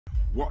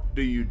what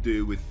do you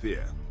do with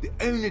fear? The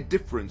only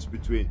difference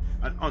between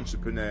an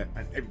entrepreneur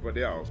and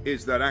everybody else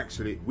is that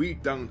actually we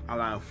don't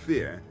allow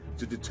fear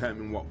to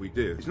determine what we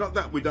do. It's not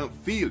that we don't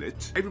feel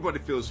it. Everybody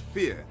feels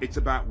fear. It's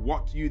about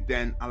what you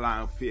then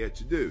allow fear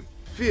to do.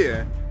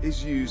 Fear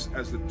is used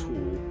as the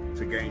tool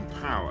to gain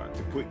power,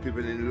 to put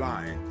people in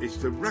line. It's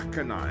to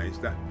recognize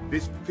that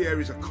this fear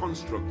is a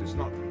construct, it's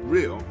not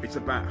real. It's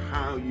about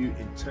how you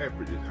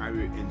interpret it, how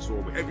you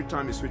absorb it. Every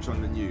time you switch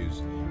on the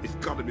news, it's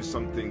got to be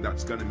something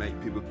that's going to make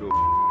people feel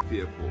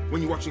fearful.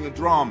 When you're watching a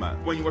drama,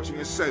 when you're watching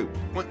a soap,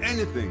 on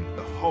anything,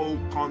 the whole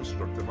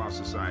construct of our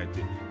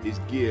society is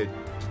geared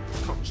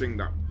to touching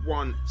that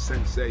one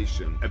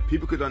sensation. If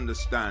people could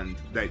understand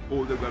that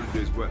all they've got to do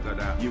is work that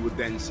out, you would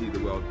then see the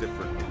world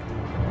differently.